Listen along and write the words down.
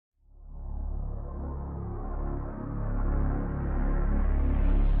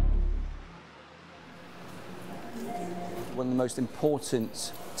one of the most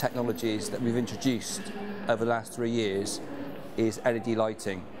important technologies that we've introduced over the last 3 years is LED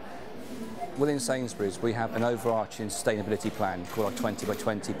lighting. Within Sainsbury's, we have an overarching sustainability plan called our 20 by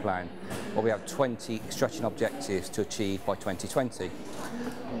 20 plan, where we have 20 stretching objectives to achieve by 2020.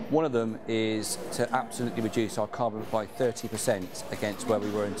 One of them is to absolutely reduce our carbon by 30% against where we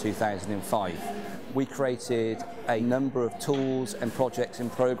were in 2005. We created a number of tools and projects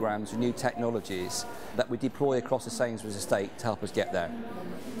and programs and new technologies that we deploy across the Sainsbury's estate to help us get there.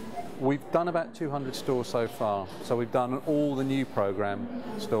 We've done about 200 stores so far, so we've done all the new programme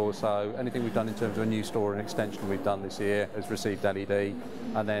stores, so anything we've done in terms of a new store and extension we've done this year has received LED,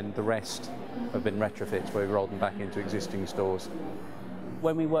 and then the rest have been retrofits where we've rolled them back into existing stores.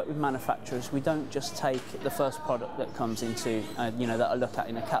 When we work with manufacturers, we don't just take the first product that comes into, that I look at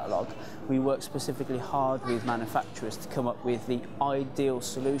in a catalogue. We work specifically hard with manufacturers to come up with the ideal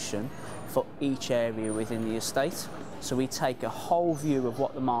solution for each area within the estate. So we take a whole view of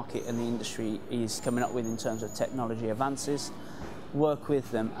what the market and the industry is coming up with in terms of technology advances, work with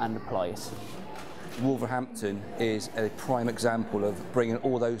them and apply it. Wolverhampton is a prime example of bringing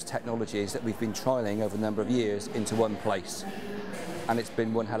all those technologies that we've been trialling over a number of years into one place. And it's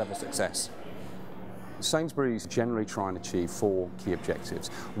been one hell of a success. Sainsbury's generally try and achieve 4 key objectives.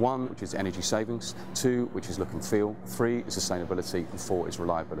 1, which is energy savings, 2, which is look and feel, 3 is sustainability, and 4 is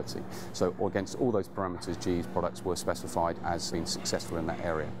reliability. So against all those parameters, GE's products were specified as being successful in that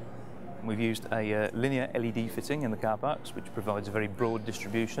area. We've used a linear LED fitting in the car parks, which provides a very broad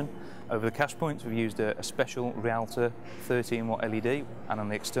distribution. Over the cash points, we've used a special Realtor 13-watt LED, and on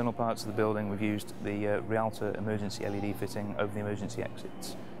the external parts of the building, we've used the Realtor emergency LED fitting over the emergency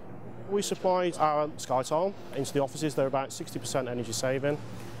exits. We supplied our sky tile into the offices. They're about 60% energy saving.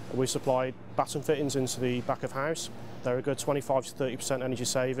 We supplied batten fittings into the back of house. They're a good 25 to 30% energy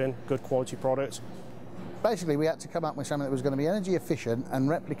saving, good quality product. Basically, we had to come up with something that was going to be energy efficient and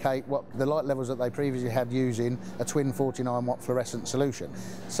replicate what the light levels that they previously had using a twin 49-watt fluorescent solution.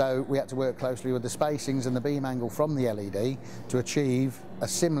 So we had to work closely with the spacings and the beam angle from the LED to achieve a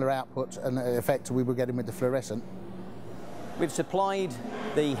similar output and effect we were getting with the fluorescent. We've supplied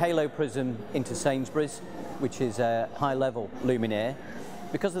the halo prism into Sainsbury's, which is a high-level luminaire.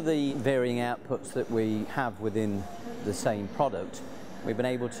 Because of the varying outputs that we have within the same product, we've been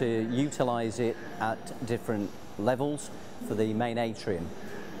able to utilise it at different levels for the main atrium.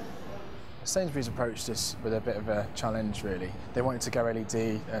 Sainsbury's approached us with a bit of a challenge really. They wanted to go LED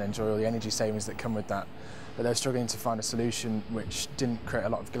and enjoy all the energy savings that come with that, but they're struggling to find a solution which didn't create a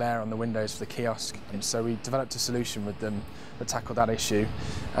lot of glare on the windows for the kiosk. And so we developed a solution with them that tackled that issue,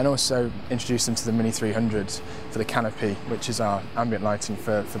 and also introduced them to the Mini 300 for the canopy, which is our ambient lighting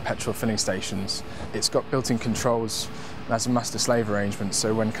for petrol filling stations. It's got built-in controls and has a master-slave arrangement,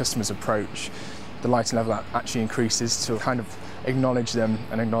 so when customers approach, the lighting level actually increases to kind of acknowledge them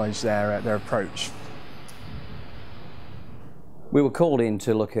and acknowledge their approach. We were called in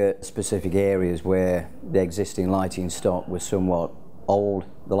to look at specific areas where the existing lighting stock was somewhat old,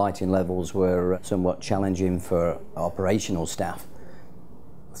 the lighting levels were somewhat challenging for operational staff.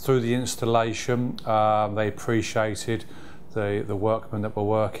 Through the installation, they appreciated the workmen that were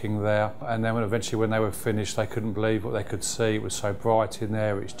working there, and then eventually when they were finished they couldn't believe what they could see. It was so bright in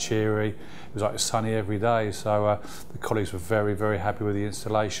there, it's cheery, it was like sunny every day, so the colleagues were very, very happy with the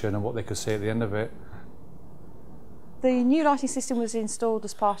installation and what they could see at the end of it. The new lighting system was installed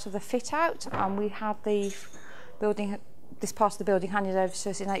as part of the fit out, and we had this part of the building handed over to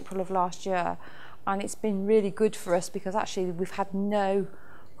us in April of last year, and it's been really good for us because actually we've had no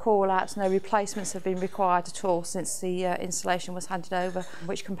call-outs, no replacements have been required at all since the installation was handed over,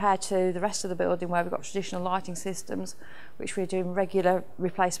 which compared to the rest of the building where we've got traditional lighting systems, which we're doing regular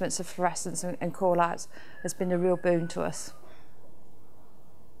replacements of fluorescents and call-outs, has been a real boon to us.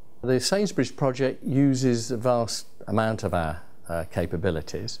 The Sainsbury's project uses a vast amount of our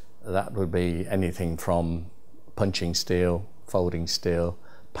capabilities. That would be anything from punching steel, folding steel,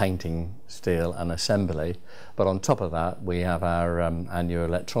 painting steel and assembly, but on top of that we have our new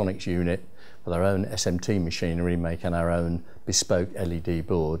electronics unit with our own SMT machinery, making our own bespoke LED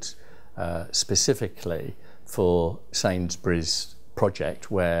boards specifically for Sainsbury's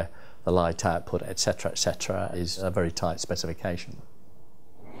project, where the light output etc. is a very tight specification.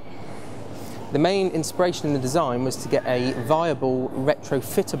 The main inspiration in the design was to get a viable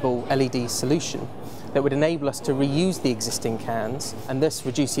retrofittable LED solution that would enable us to reuse the existing cans and thus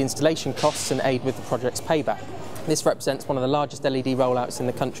reduce the installation costs and aid with the project's payback. This represents one of the largest LED rollouts in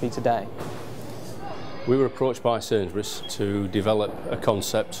the country today. We were approached by Sainsbury's to develop a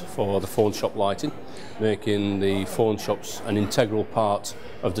concept for the phone shop lighting, making the phone shops an integral part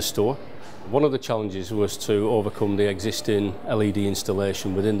of the store. One of the challenges was to overcome the existing LED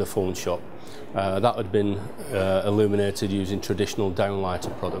installation within the phone shop. That had been illuminated using traditional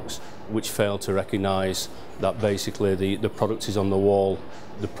downlighter products, which failed to recognise that basically the product is on the wall.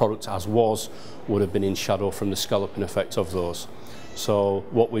 The product as was would have been in shadow from the scalloping effect of those. So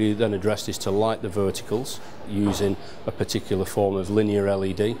what we then addressed is to light the verticals using a particular form of linear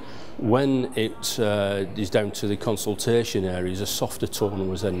LED. When it is down to the consultation areas, a softer tone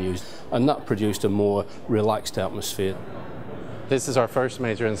was then used, and that produced a more relaxed atmosphere. This is our first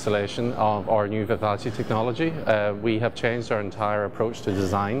major installation of our new Vitality technology. We have changed our entire approach to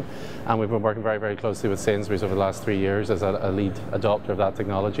design, and we've been working very, very closely with Sainsbury's over the last 3 years as a lead adopter of that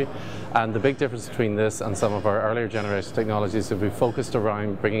technology. And the big difference between this and some of our earlier generation technologies is we've focused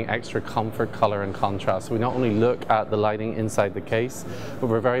around bringing extra comfort, colour and contrast. So we not only look at the lighting inside the case, but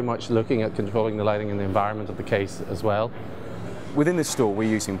we're very much looking at controlling the lighting in the environment of the case as well. Within this store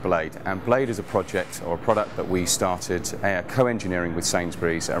we're using Blade, and Blade is a project or a product that we started co-engineering with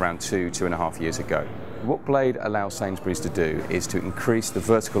Sainsbury's around 2.5 years ago. What Blade allows Sainsbury's to do is to increase the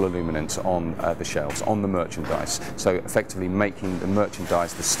vertical illuminance on the shelves, on the merchandise, so effectively making the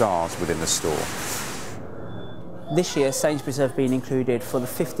merchandise the stars within the store. This year, Sainsbury's have been included for the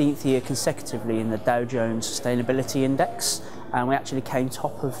 15th year consecutively in the Dow Jones Sustainability Index, and we actually came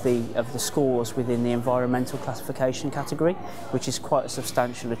top of the scores within the environmental classification category, which is quite a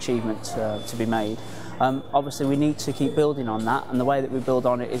substantial achievement to be made. Obviously, we need to keep building on that, and the way that we build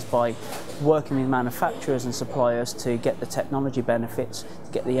on it is by working with manufacturers and suppliers to get the technology benefits,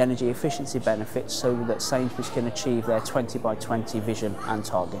 to get the energy efficiency benefits, so that Sainsbury's can achieve their 20 by 20 vision and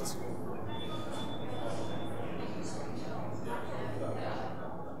target.